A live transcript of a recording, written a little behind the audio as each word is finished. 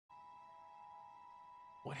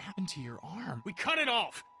What happened to your arm? We cut it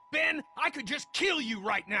off! Ben, I could just kill you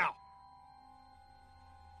right now!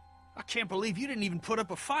 I can't believe you didn't even put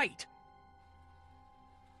up a fight.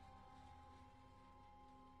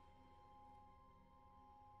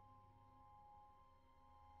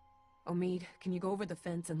 Omid, can you go over the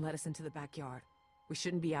fence and let us into the backyard? We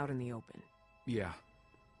shouldn't be out in the open. Yeah.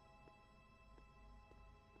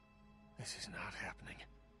 This is not happening.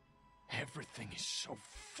 Everything is so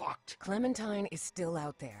fucked. Clementine is still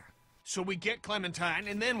out there. So we get Clementine,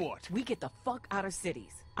 and then what? We get the fuck out of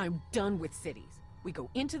cities. I'm done with cities. We go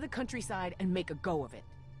into the countryside and make a go of it.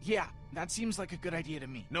 Yeah, that seems like a good idea to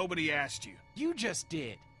me. Nobody asked you. You just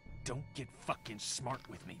did. Don't get fucking smart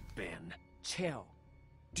with me, Ben. Chill.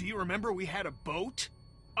 Do you remember we had a boat?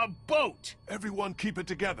 A boat! Everyone keep it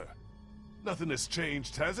together. Nothing has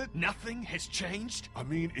changed, has it? Nothing has changed? I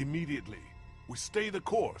mean, immediately. We stay the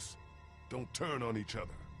course. Don't turn on each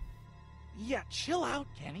other. Yeah, chill out,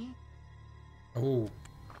 Kenny. Oh.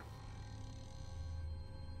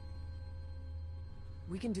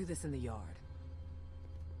 We can do this in the yard.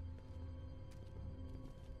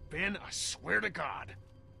 Ben, I swear to God.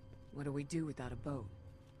 What do we do without a boat?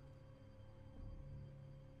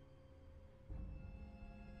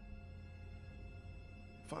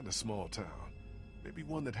 Find a small town. Maybe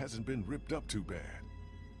one that hasn't been ripped up too bad.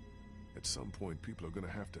 At some point, people are gonna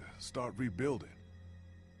have to start rebuilding.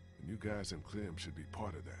 And you guys in Clem should be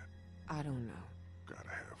part of that. I don't know. Gotta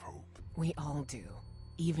have hope. We all do.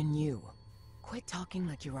 Even you. Quit talking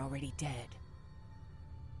like you're already dead.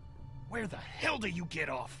 Where the hell do you get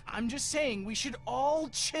off? I'm just saying we should all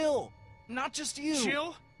chill. Not just you.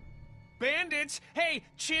 Chill? Bandits? Hey,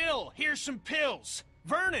 chill! Here's some pills!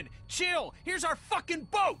 Vernon, chill! Here's our fucking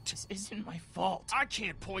boat! This isn't my fault. I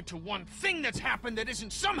can't point to one thing that's happened that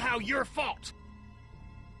isn't somehow your fault!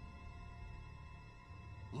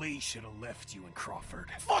 Lee should have left you in Crawford.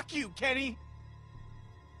 Fuck you, Kenny!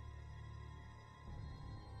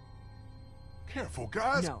 Careful,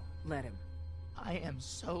 guys! No, let him. I am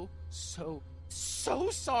so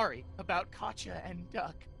sorry about Katja and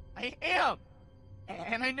Duck. I am!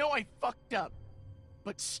 And I know I fucked up.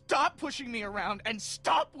 But stop pushing me around and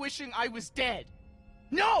stop wishing I was dead!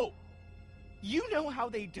 No! You know how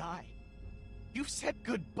they die. You've said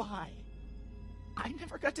goodbye. I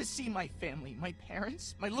never got to see my family, my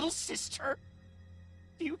parents, my little sister.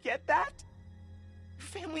 Do you get that? Your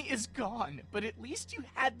family is gone, but at least you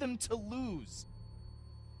had them to lose.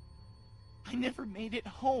 I never made it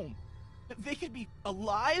home. They could be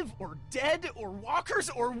alive, or dead, or walkers,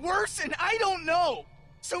 or worse, and I don't know!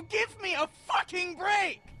 So give me a fucking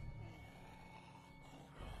break!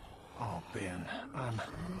 Oh, Ben,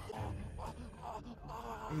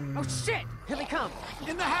 Oh shit! Here they come!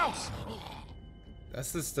 in the house!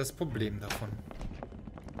 Das ist das Problem davon.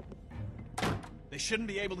 They shouldn't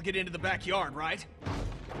be able to get into the backyard, right?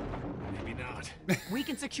 Maybe not. We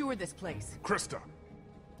can secure this place. Krista!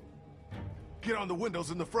 Get on the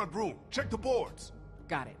windows in the front room. Check the boards.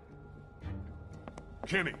 Got it.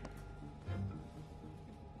 Kenny.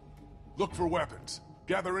 Look for weapons.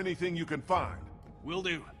 Gather anything you can find. Will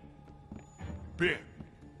do. Ben.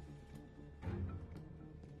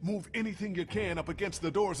 Move anything you can up against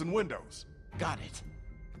the doors and windows. Got it.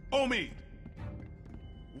 Omid!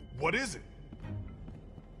 What is it?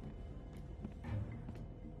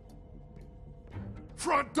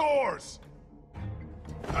 Front doors!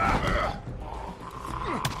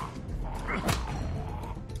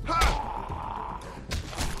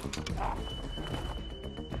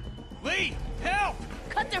 Lee, help!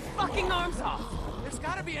 Cut their fucking arms off! There's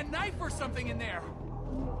gotta be a knife or something in there.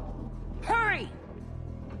 Hurry!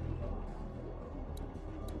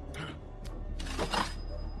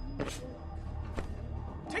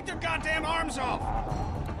 Take their goddamn arms off!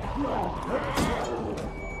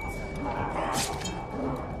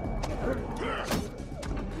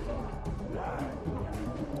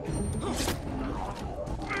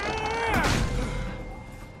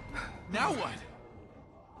 Now what?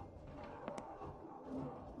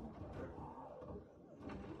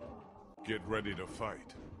 Get ready to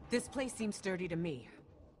fight. This place seems sturdy to me.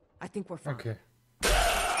 I think we're fine. Okay.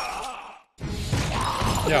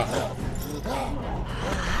 Ja.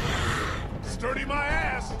 Sturdy my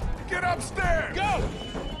ass! Get upstairs! Go!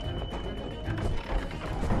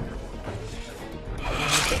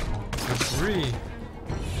 Free.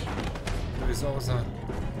 So wie es aussah.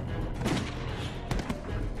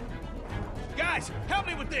 Guys, help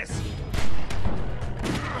me with this!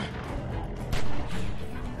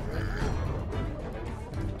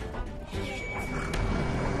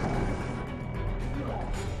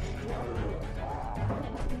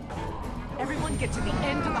 Everyone get to the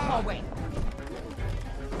end of the hallway.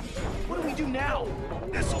 What do we do now?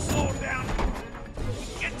 This'll slow him down.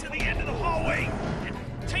 Get to the end of the hallway and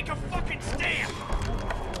take a fucking stand.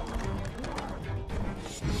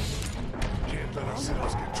 Can't let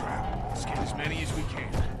ourselves get trapped. Let's get as many as we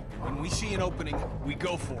can. When we see an opening, we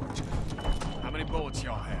go for it. How many bullets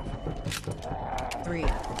y'all have? 3. 5.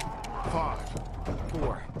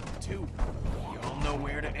 4. 2. Y'all know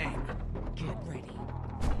where to aim. Get ready.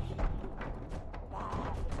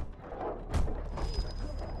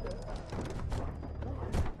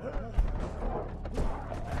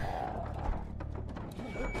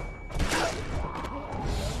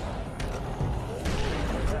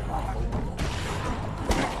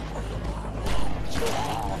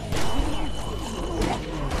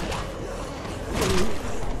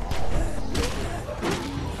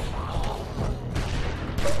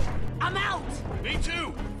 I'm out! Me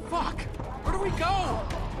too! Fuck! Where do we go?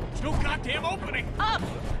 There's no goddamn opening! Up!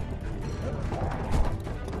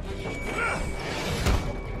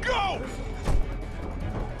 Go!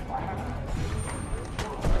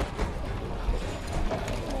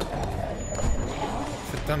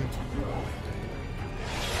 Verdammt.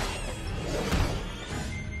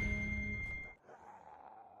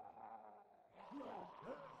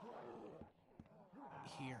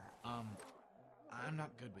 Here, I'm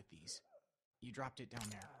not good with these. You dropped it down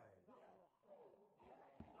there.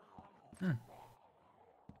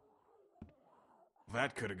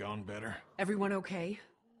 That could have gone better. Everyone okay?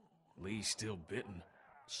 Lee's still bitten.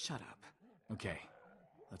 Shut up. Okay,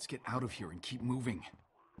 let's get out of here and keep moving.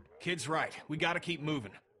 Kid's right. We gotta keep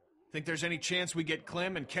moving. Think there's any chance we get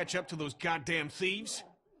Clem and catch up to those goddamn thieves?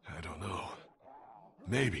 I don't know.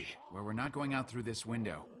 Maybe. Well, we're not going out through this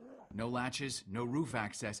window. No latches, no roof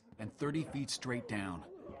access, and 30 feet straight down.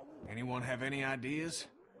 Anyone have any ideas?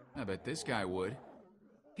 I bet this guy would.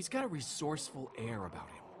 He's got a resourceful air about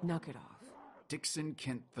him. Knock it off. Dixon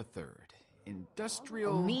Kent III.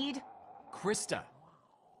 Industrial... Mead? Krista.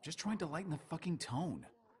 Just trying to lighten the fucking tone.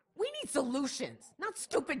 We need solutions, not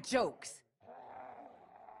stupid jokes.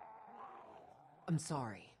 I'm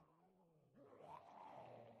sorry.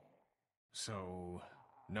 So,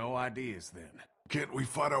 no ideas then. Can't we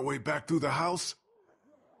fight our way back through the house?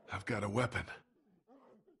 I've got a weapon.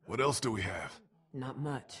 What else do we have? Not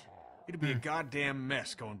much. It'd be a goddamn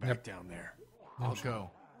mess going back down there. I'll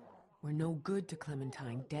go. We're no good to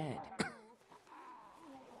Clementine dead.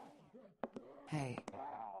 Hey,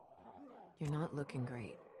 you're not looking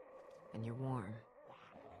great, and you're warm.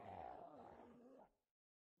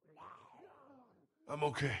 I'm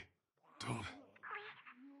okay. Don't... I'm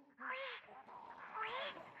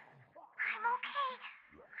okay.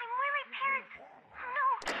 I'm where my parents...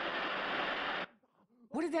 No!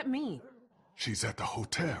 What did that mean? She's at the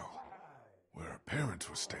hotel, where her parents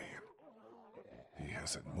were staying. He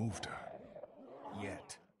hasn't moved her.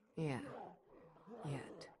 Yet. Yeah.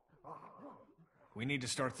 Yet. We need to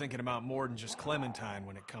start thinking about more than just Clementine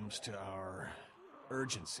when it comes to our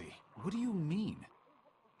urgency. What do you mean?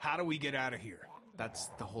 How do we get out of here? That's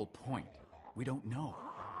the whole point. We don't know.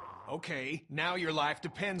 Okay, now your life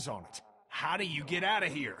depends on it. How do you get out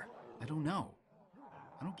of here? I don't know.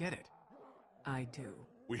 I don't get it. I do.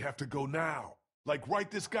 We have to go now. Like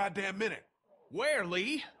right this goddamn minute. Where,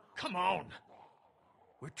 Lee? Come on.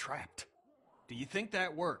 We're trapped. Do you think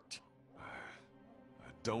that worked?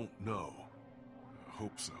 I don't know. I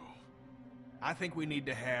hope so. I think we need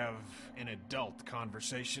to have an adult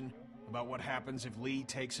conversation about what happens if Lee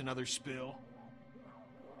takes another spill.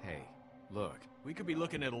 Hey, look. We could be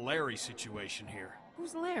looking at a Larry situation here.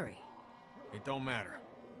 Who's Larry? It don't matter.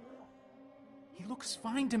 He looks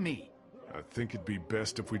fine to me. I think it'd be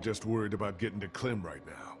best if we just worried about getting to Clem right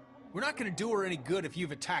now. We're not gonna do her any good if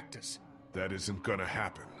you've attacked us. That isn't gonna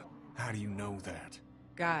happen. How do you know that?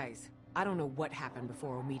 Guys, I don't know what happened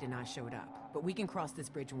before Omid and I showed up, but we can cross this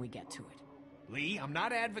bridge when we get to it. Lee, I'm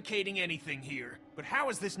not advocating anything here, but how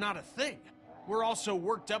is this not a thing? We're all so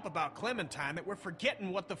worked up about Clementine that we're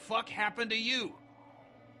forgetting what the fuck happened to you.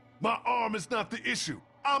 My arm is not the issue.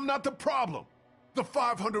 I'm not the problem. The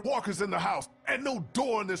 500 walkers in the house and no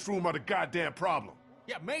door in this room are the goddamn problem.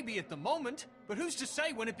 Yeah, maybe at the moment, but who's to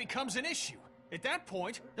say when it becomes an issue? At that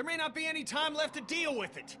point, there may not be any time left to deal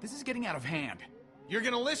with it. This is getting out of hand. You're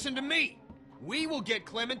gonna listen to me. We will get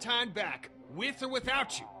Clementine back, with or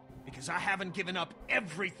without you, because I haven't given up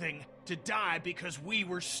everything to die because we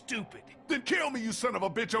were stupid. Then kill me, you son of a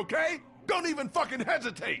bitch, okay? Don't even fucking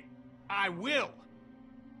hesitate. I will.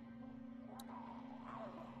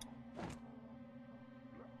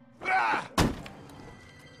 Ah!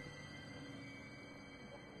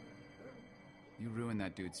 You ruined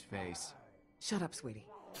that dude's face. Shut up, sweetie.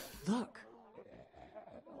 Look.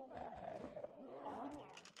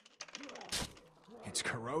 It's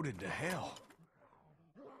corroded to hell.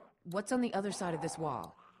 What's on the other side of this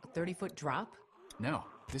wall? A 30-foot drop? No,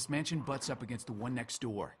 this mansion butts up against the one next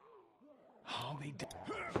door. I'll be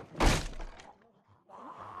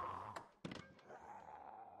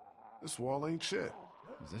This wall ain't shit.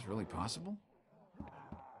 Is this really possible?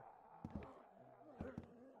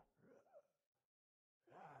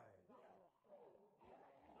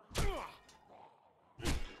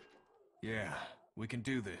 Yeah, we can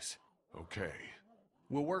do this. Okay.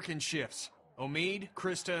 We'll work in shifts. Omid,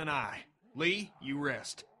 Krista, and I. Lee, you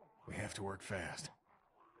rest. We have to work fast.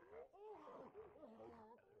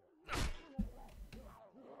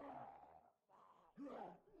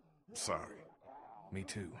 Sorry. Me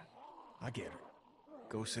too. I get it.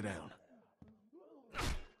 Go sit down.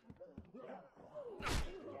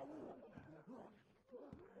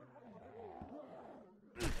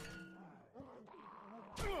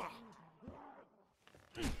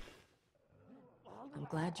 I'm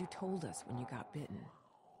glad you told us when you got bitten.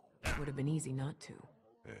 It would have been easy not to.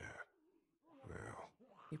 Yeah. Well,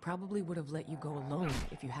 We probably would have let you go alone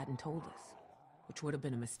if you hadn't told us, which would have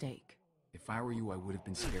been a mistake. If I were you, I would have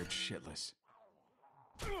been scared shitless.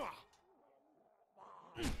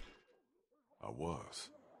 I was.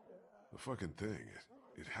 The fucking thing,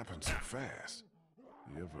 it happened so fast.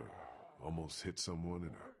 You ever almost hit someone in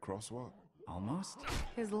a crosswalk? Almost?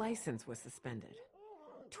 His license was suspended.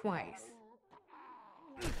 Twice.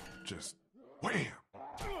 Just wham!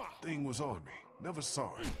 Thing was on me. Never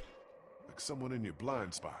saw it. Like someone in your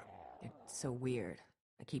blind spot. It's so weird.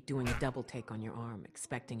 I keep doing a double take on your arm,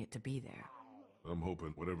 expecting it to be there. I'm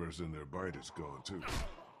hoping whatever's in their bite is gone too.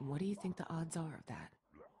 What do you think the odds are of that?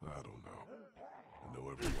 I don't know. I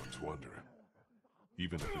know everyone's wondering.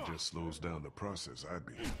 Even if it just slows down the process, I'd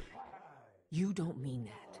be happy. You don't mean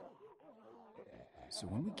that. So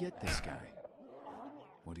when we get this guy,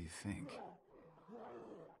 what do you think?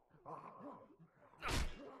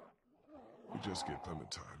 We just get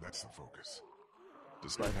Clementine, that's the focus.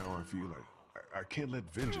 Despite how I feel, I can't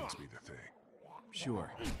let vengeance be the thing.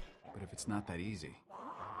 Sure, but if it's not that easy.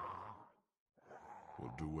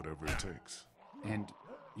 We'll do whatever it takes. And,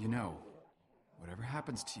 you know, whatever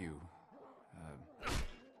happens to you,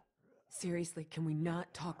 Seriously, can we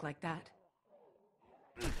not talk like that?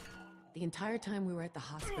 The entire time we were at the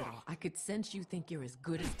hospital, I could sense you think you're as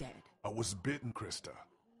good as dead. I was bitten, Krista.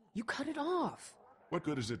 You cut it off. What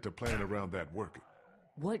good is it to plan around that working?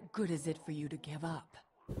 What good is it for you to give up?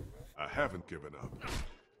 I haven't given up.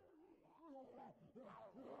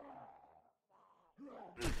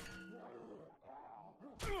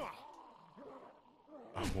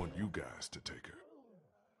 I want you guys to take her.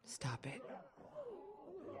 Stop it.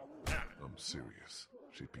 I'm serious.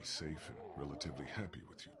 She'd be safe and relatively happy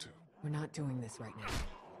with you two. We're not doing this right now.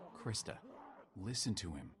 Krista, listen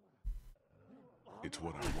to him. It's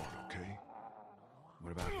what I want, okay?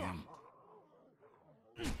 What about him?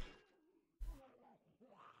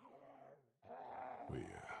 We,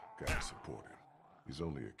 gotta support him. He's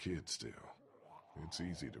only a kid still. It's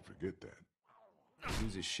easy to forget that. He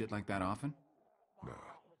loses shit like that often? Nah,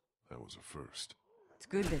 that was a first. It's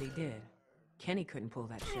good that he did. Kenny couldn't pull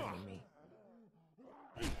that shit on me.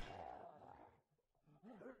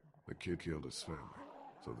 The kid killed his family,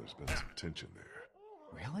 so there's been some tension there.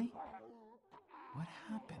 Really? What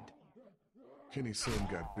happened? Kenny's son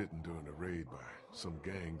got bitten during a raid by some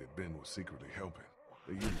gang that Ben was secretly helping.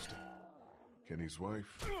 They used him. Kenny's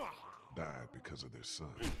wife died because of their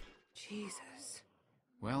son. Jesus.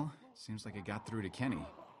 Well, seems like it got through to Kenny.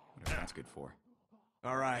 Whatever that's good for.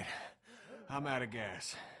 All right, I'm out of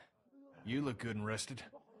gas. You look good and rested.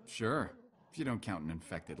 Sure, if you don't count an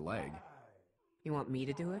infected leg. You want me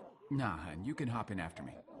to do it? Nah, and you can hop in after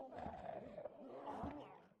me.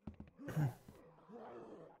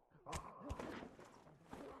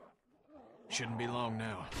 Shouldn't be long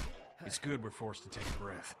now. It's good we're forced to take a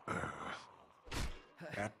breath.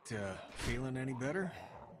 Feeling any better?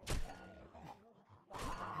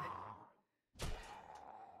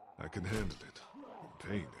 I can handle it.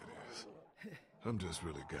 Pain, that is. I'm just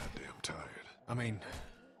really goddamn tired. I mean,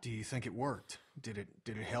 do you think it worked? Did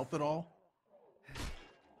it help at all?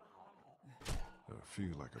 I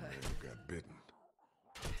feel like a man who got bitten.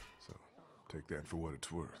 So, take that for what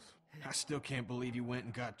it's worth. I still can't believe you went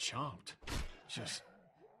and got chomped. Just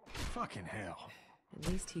fucking hell. At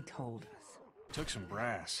least he told us. Took some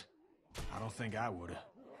brass. I don't think I would've.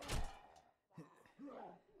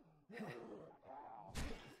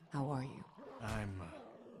 How are you?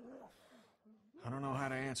 I don't know how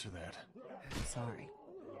to answer that. I'm sorry.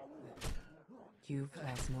 You've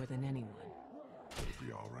lost more than anyone. It'll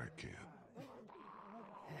be all right, Ken.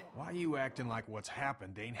 Why you acting like what's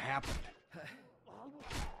happened ain't happened?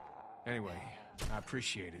 Anyway, I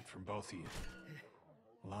appreciate it from both of you.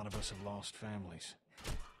 A lot of us have lost families.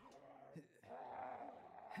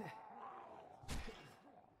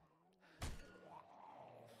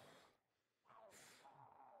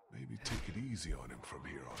 Maybe take it easy on him from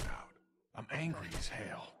here on out. I'm angry as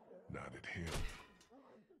hell. Not at him.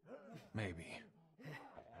 Maybe.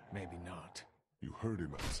 Maybe not. You heard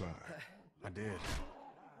him outside. I did.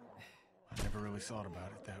 I never really thought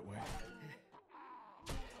about it that way.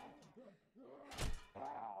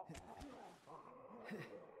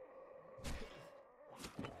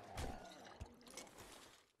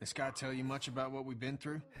 This guy tell you much about what we've been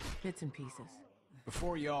through? Bits and pieces.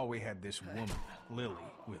 Before y'all, we had this woman, Lily,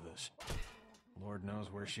 with us. Lord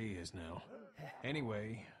knows where she is now.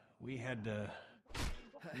 Anyway, we had to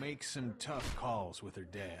make some tough calls with her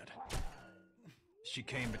dad. She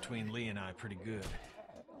came between Lee and I pretty good.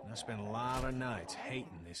 And I spent a lot of nights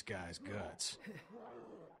hating this guy's guts.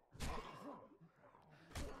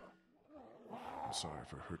 I'm sorry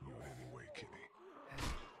for hurting you in any way, Kitty.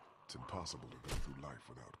 It's impossible to go through life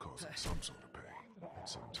without causing some sort of pain. And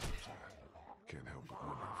sometimes I can't help but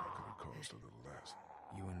wonder if I could have caused a little less.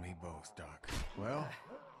 You and me both, Doc. Well,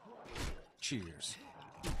 cheers.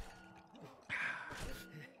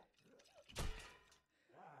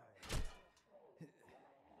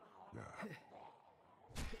 Nah.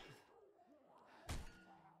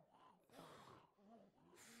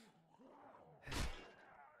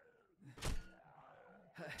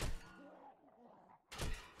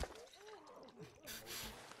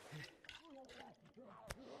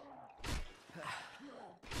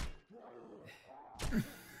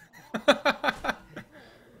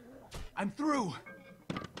 I'm through!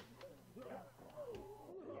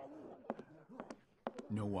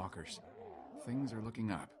 No walkers. Things are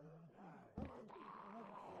looking up.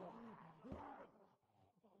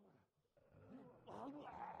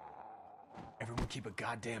 Everyone keep a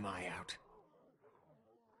goddamn eye out.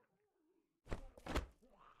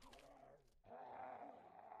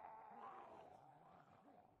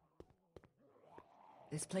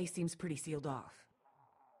 This place seems pretty sealed off.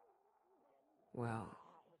 Well...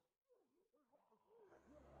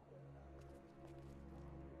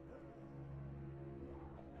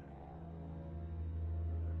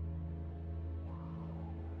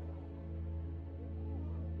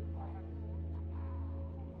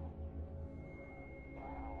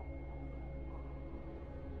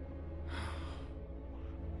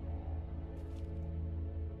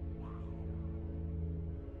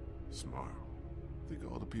 Smart. Think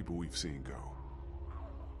of all the people we've seen go.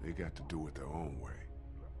 They got to do it their own way.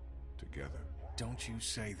 Together. Don't you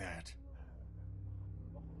say that.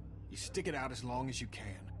 You stick it out as long as you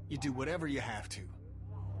can. You do whatever you have to.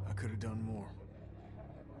 I could have done more.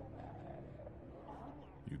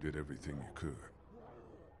 You did everything you could.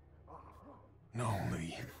 No,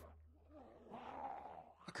 Lee.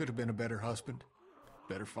 I could have been a better husband,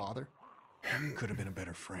 better father, could have been a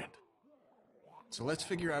better friend. So let's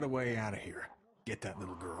figure out a way out of here. Get that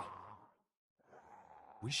little girl.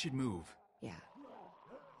 We should move. yeah.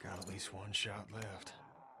 Got at least one shot left.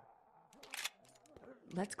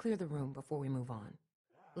 Let's clear the room before we move on.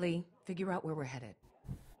 Lee, figure out where we're headed.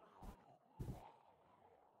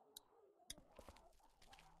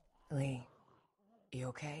 Lee, you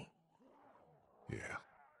okay? Yeah.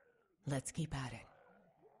 Let's keep at it.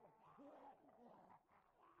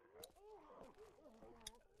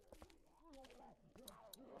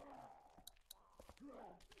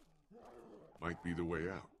 Might be the way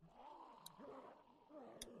out.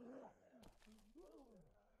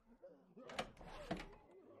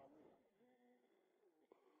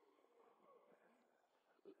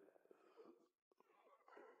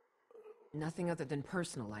 Nothing other than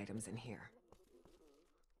personal items in here.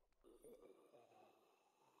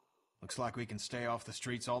 Looks like we can stay off the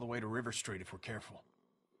streets all the way to River Street if we're careful.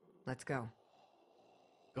 Let's go.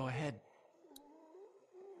 Go ahead.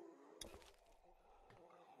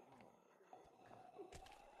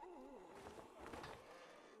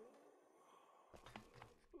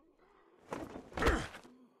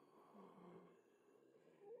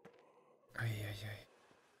 Ay, ay, ay.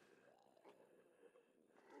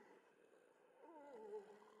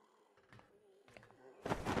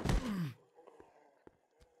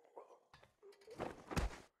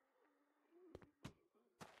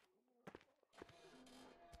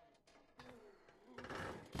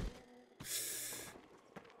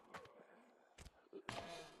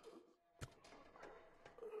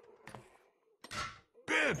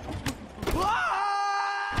 Ben!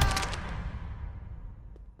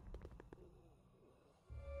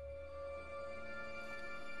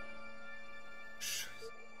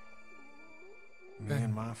 Me and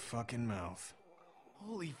run my fucking mouth.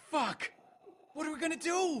 Holy fuck! What are we gonna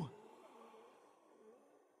do?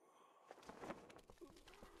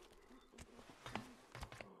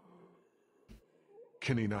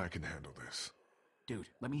 Kenny and I can handle this. Dude,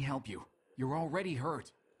 let me help you. You're already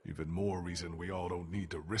hurt. Even more reason we all don't need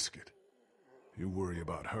to risk it. You worry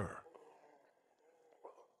about her.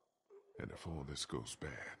 And if all this goes bad,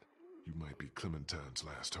 you might be Clementine's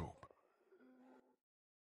last hope.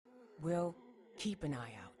 We'll keep an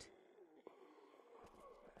eye out.